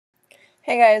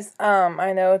Hey guys,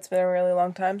 I know it's been a really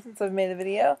long time since I've made a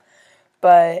video,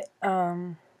 but,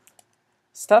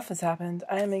 stuff has happened.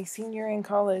 I am a senior in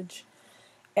college,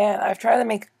 and I've tried to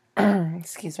make,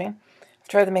 excuse me, I've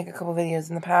tried to make a couple videos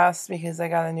in the past because I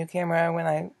got a new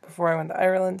camera before I went to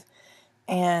Ireland,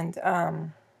 and, I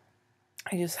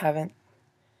just haven't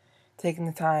taken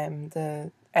the time to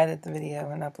edit the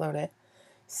video and upload it.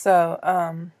 So,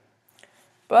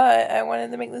 but I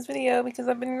wanted to make this video because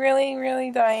I've been really,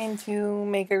 really dying to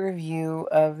make a review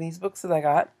of these books that I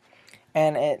got.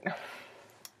 And it,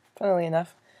 funnily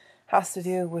enough, has to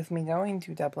do with me going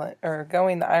to Dublin, or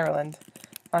going to Ireland.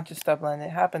 Not just Dublin.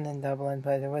 It happened in Dublin,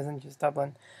 but it wasn't just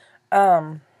Dublin.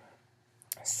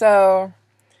 So,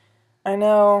 I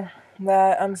know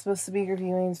that I'm supposed to be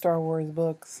reviewing Star Wars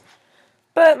books,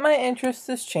 but my interest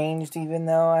has changed even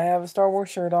though I have a Star Wars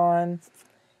shirt on,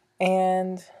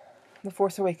 and The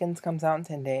Force Awakens comes out in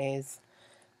 10 days.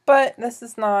 But this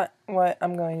is not what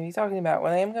I'm going to be talking about.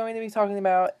 What I am going to be talking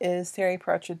about is Terry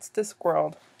Pratchett's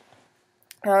Discworld.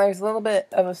 Now, there's a little bit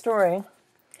of a story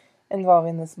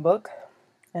involving this book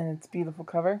and its beautiful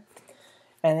cover,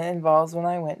 and it involves when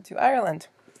I went to Ireland.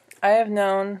 I have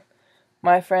known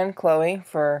my friend Chloe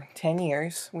for 10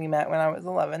 years. We met when I was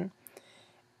 11,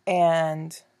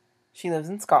 and she lives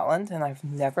in Scotland, and I've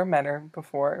never met her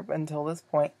before until this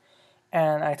point.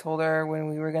 And I told her when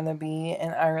we were going to be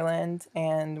in Ireland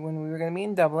and when we were going to be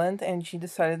in Dublin, and she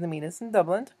decided to meet us in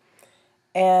Dublin.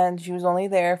 And she was only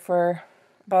there for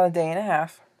about a day and a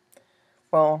half.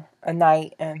 Well, a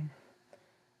night and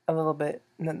a little bit.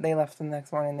 They left the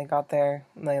next morning. They got there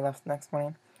and they left the next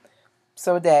morning.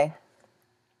 So a day.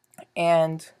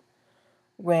 And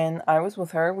when I was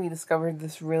with her, we discovered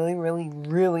this really, really,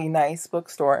 really nice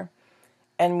bookstore.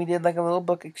 And we did like a little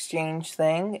book exchange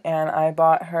thing. And I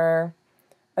bought her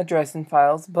a Dresden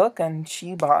Files book, and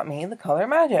she bought me The Color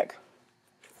Magic.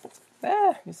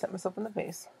 Just hit myself in the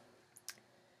face.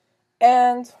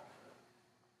 And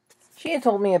she had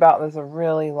told me about this a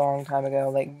really long time ago,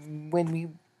 like when we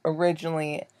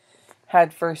originally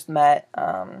had first met.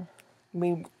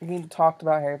 We talked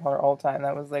about Harry Potter all the time.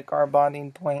 That was like our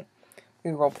bonding point.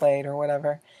 We role played or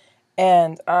whatever.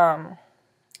 And I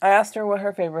asked her what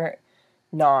her favorite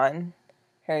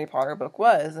non-Harry Potter book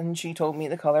was, and she told me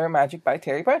The Color of Magic by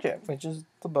Terry Pratchett, which is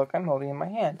the book I'm holding in my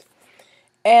hand.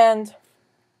 And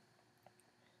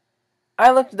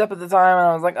I looked it up at the time, and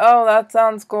I was like, oh, that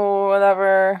sounds cool,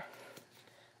 whatever.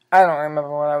 I don't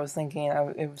remember what I was thinking.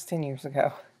 It was 10 years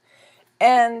ago.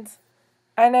 And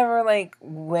I never,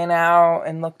 went out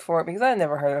and looked for it, because I had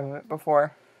never heard of it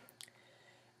before.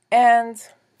 And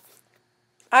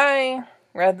I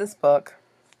read this book.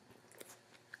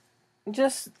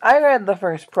 I read the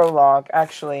first prologue,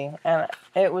 actually, and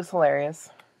it was hilarious.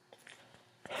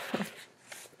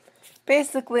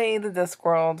 Basically, the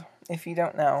Discworld, if you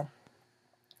don't know,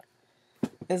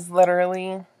 is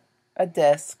literally a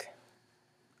disc,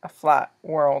 a flat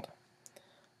world.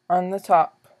 On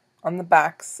the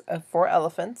backs of 4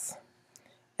 elephants,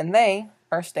 and they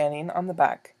are standing on the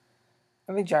back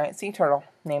of a giant sea turtle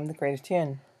named the Great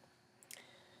Atune.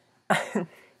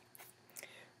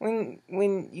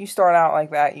 When you start out like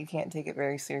that, you can't take it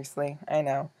very seriously. I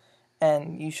know,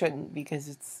 and you shouldn't, because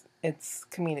it's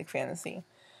comedic fantasy.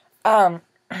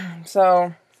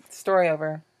 So story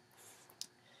over.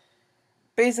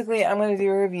 Basically, I'm going to do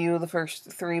a review of the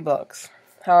first 3 books.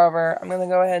 However, I'm going to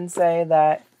go ahead and say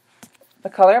that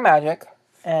The Color of Magic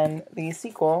and the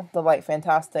sequel, The Light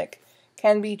Fantastic,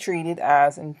 can be treated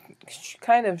as, and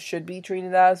kind of should be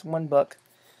treated as, one book.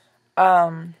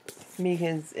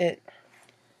 Because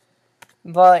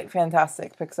The Light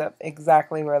Fantastic picks up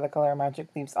exactly where The Color of Magic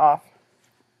leaves off.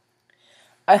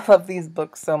 I love these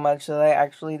books so much that I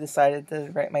actually decided to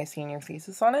write my senior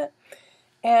thesis on it.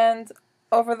 And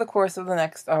over the course of the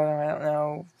next,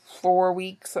 4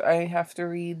 weeks, I have to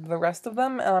read the rest of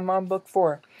them, and I'm on book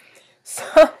 4.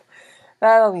 So,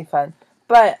 that'll be fun.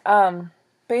 But,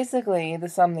 basically, to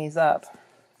sum these up,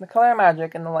 The Color of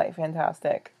Magic and The Light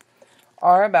Fantastic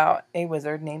are about a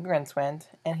wizard named Rincewind,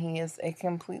 and he is a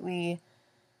completely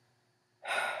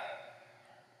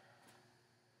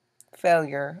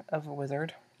failure of a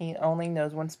wizard. He only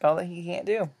knows one spell that he can't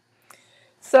do.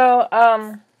 So,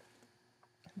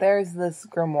 there's this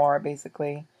grimoire,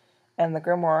 basically, and the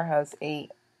grimoire has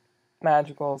 8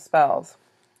 magical spells.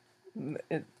 You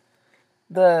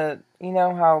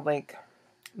know how,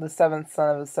 the 7th son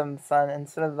of the 7th son,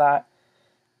 instead of that,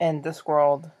 in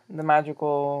Discworld, the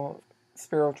magical,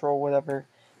 spiritual, whatever,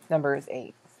 number is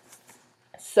 8.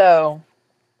 So,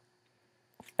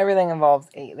 everything involves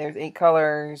 8. There's 8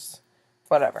 colors,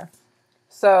 whatever.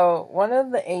 So, one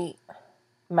of the 8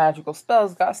 magical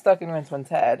spells got stuck in Rincewind's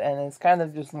head and is kind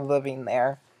of just living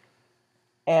there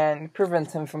and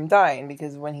prevents him from dying,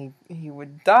 because when he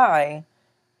would die,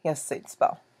 he has to say the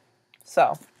spell.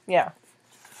 So, yeah.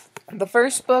 The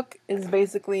first book is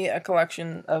basically a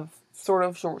collection of sort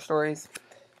of short stories.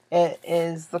 It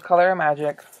is The Color of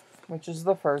Magic, which is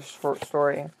the first short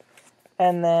story.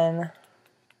 And then,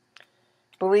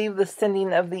 I believe The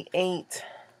Sending of the Eight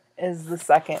is the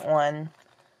second one,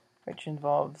 which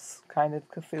involves kind of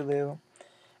Cthulhu.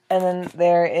 And then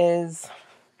there is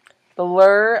The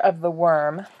Lure of the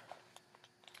Worm,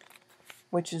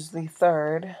 which is the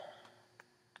third.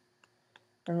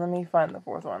 And let me find the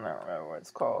fourth one. I don't remember what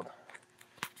it's called.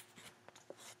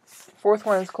 Fourth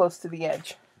one is Close to the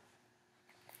Edge.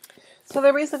 So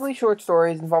they're basically short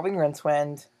stories involving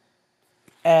Rincewind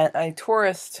and a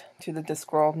tourist to the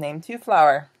Discworld named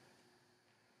Twoflower.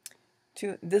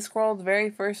 To Discworld's very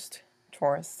first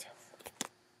tourist.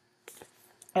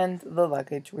 And the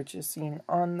luggage, which is seen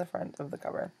on the front of the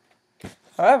cover.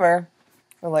 However,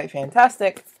 The Light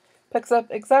Fantastic picks up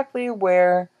exactly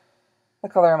where The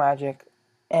Color of Magic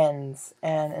ends.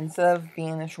 And instead of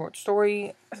being a short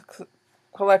story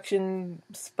collection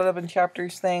split up in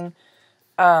chapters thing,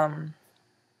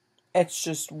 it's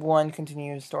just one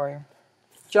continuous story.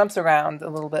 Jumps around a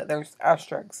little bit. There's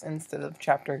asterisks instead of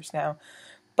chapters now.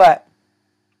 But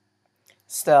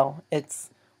still, it's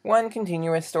one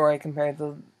continuous story compared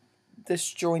to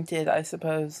disjointed, I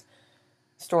suppose,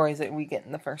 stories that we get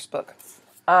in the first book.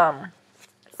 One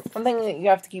thing that you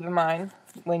have to keep in mind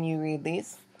when you read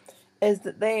these is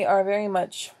that they are very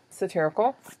much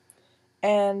satirical,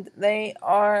 and they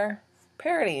are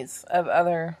parodies of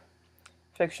other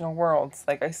fictional worlds.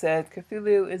 Like I said,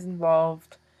 Cthulhu is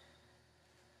involved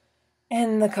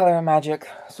in The Color of Magic,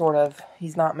 sort of.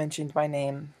 He's not mentioned by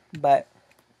name, but,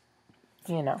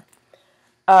 you know.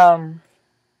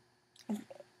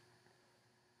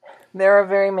 There are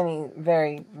very many,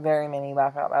 very, very many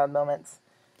laugh out loud moments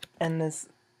in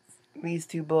these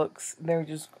two books. They're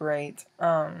just great.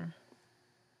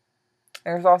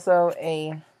 There's also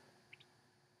a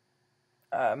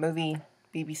movie,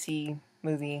 BBC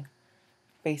movie,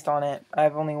 based on it.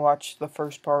 I've only watched the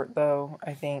first part, though,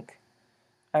 I think.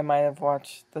 I might have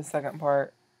watched the second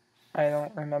part. I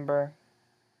don't remember.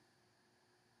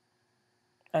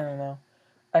 I don't know.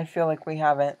 I feel like we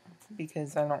haven't,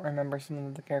 because I don't remember some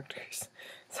of the characters.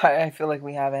 So I feel like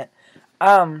we haven't.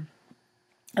 And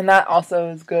that also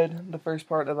is good. The first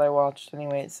part that I watched,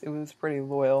 anyways, it was pretty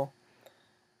loyal.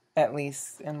 At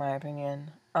least, in my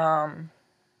opinion.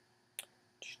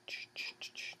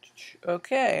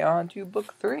 Okay, on to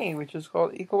book 3, which is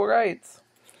called Equal Rights.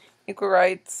 Equal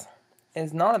Rights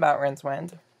is not about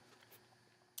Rincewind,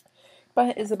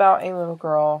 but is about a little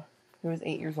girl who is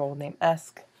 8 years old named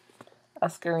Esk.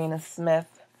 Eskarina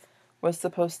Smith was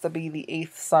supposed to be the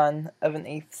 8th son of an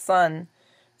 8th son,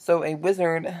 so a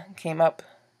wizard came up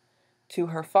to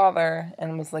her father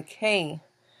and was like, "Hey,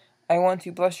 I want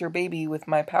to bless your baby with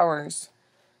my powers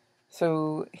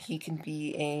so he can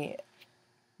be a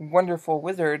wonderful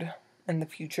wizard in the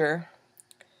future."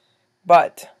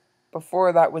 But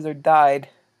before that wizard died,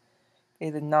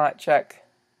 they did not check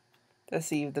to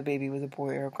see if the baby was a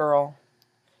boy or a girl.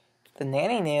 The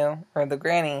nanny knew, or the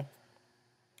granny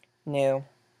knew.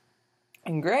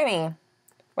 And Granny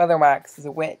Weatherwax is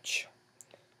a witch.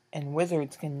 And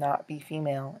wizards cannot be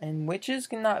female. And witches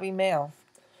cannot be male.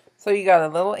 So you got a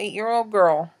little 8-year-old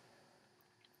girl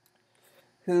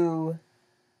who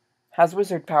has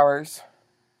wizard powers,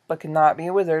 but cannot be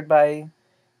a wizard by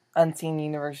Unseen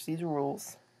University's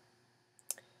rules.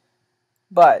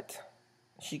 But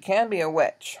she can be a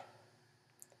witch.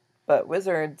 But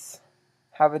wizards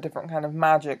have a different kind of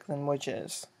magic than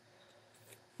witches.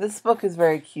 This book is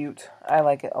very cute. I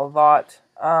like it a lot.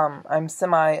 I'm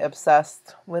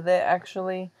semi-obsessed with it,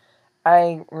 actually.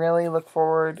 I really look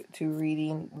forward to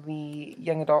reading the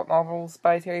young adult novels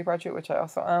by Terry Pratchett, which I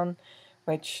also own.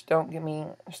 Which, don't get me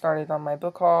started on my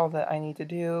book haul that I need to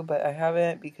do, but I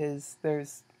haven't because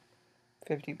there's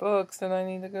 50 books that I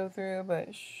need to go through,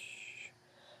 but shh.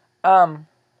 The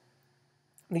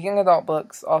young adult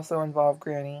books also involve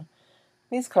Granny.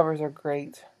 These covers are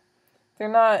great. They're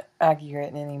not accurate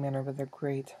in any manner, but they're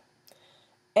great.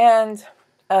 And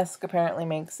Esk apparently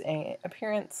makes an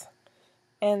appearance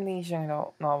in these young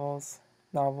adult novels.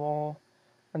 One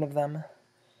of them.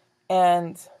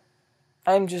 And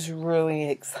I'm just really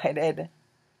excited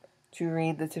to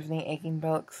read the Tiffany Aching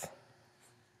books,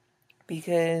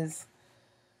 because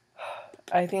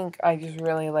I think I just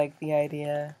really like the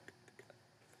idea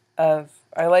of,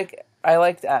 I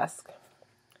liked Esk.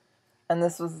 And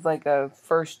this was like a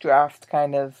first draft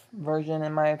kind of version,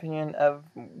 in my opinion, of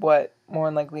what more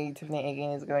than likely Tiffany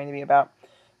Agin is going to be about.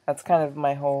 That's kind of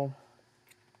my whole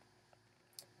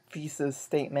thesis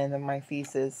statement of my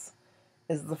thesis,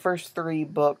 is the first 3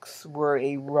 books were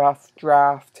a rough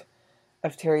draft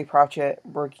of Terry Pratchett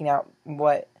working out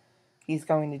what he's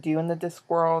going to do in the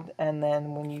Discworld, and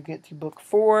then when you get to book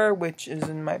 4, which is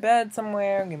in my bed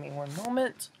somewhere, give me one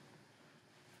moment,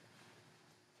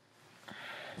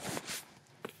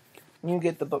 you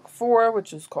get the book 4,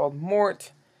 which is called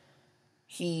Mort.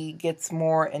 He gets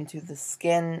more into the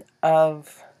skin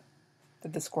of the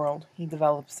Discworld. He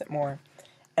develops it more.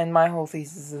 And my whole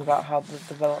thesis is about how the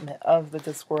development of the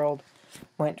Discworld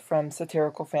went from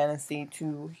satirical fantasy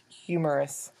to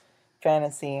humorous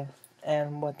fantasy,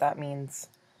 and what that means,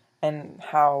 and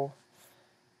how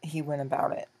he went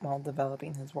about it while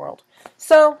developing his world.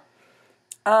 So,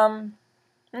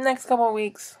 next couple of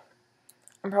weeks,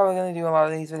 I'm probably going to do a lot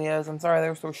of these videos. I'm sorry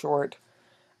they're so short.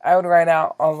 I would write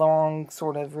out a long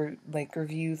sort of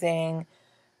review thing,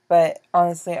 but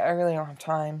honestly, I really don't have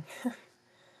time.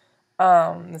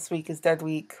 This week is Dead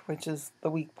Week, which is the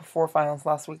week before finals,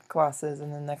 last week of classes,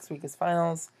 and then next week is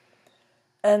finals.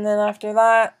 And then after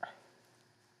that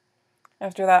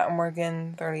I'm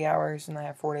working 30 hours and I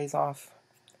have 4 days off.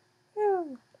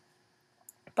 Woo.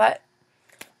 But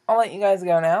I'll let you guys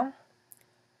go now.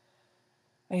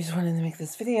 I just wanted to make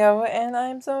this video, and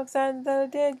I'm so excited that I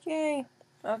did. Yay!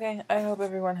 Okay, I hope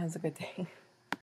everyone has a good day.